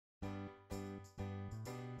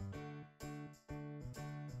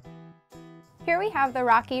Here we have the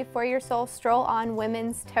Rocky 4EurSole Stroll On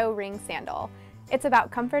Women's Toe Ring Sandal. It's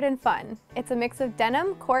about comfort and fun. It's a mix of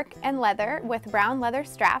denim, cork, and leather with brown leather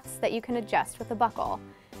straps that you can adjust with a buckle.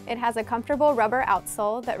 It has a comfortable rubber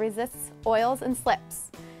outsole that resists oils and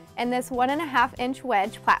slips. And this 1.5-inch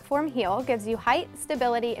wedge platform heel gives you height,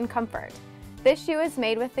 stability, and comfort. This shoe is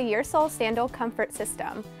made with the EurSole Sandal Comfort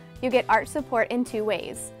System. You get arch support in 2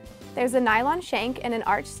 ways. There's a nylon shank and an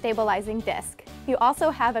arch stabilizing disc. You also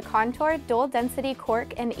have a contoured dual-density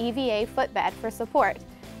cork and EVA footbed for support.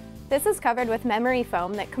 This is covered with memory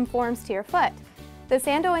foam that conforms to your foot. The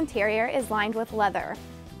sandal interior is lined with leather.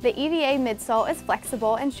 The EVA midsole is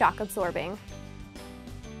flexible and shock-absorbing.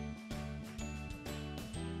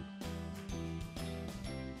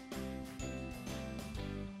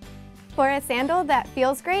 For a sandal that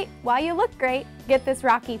feels great while you look great, get this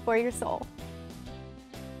Rocky 4EurSole.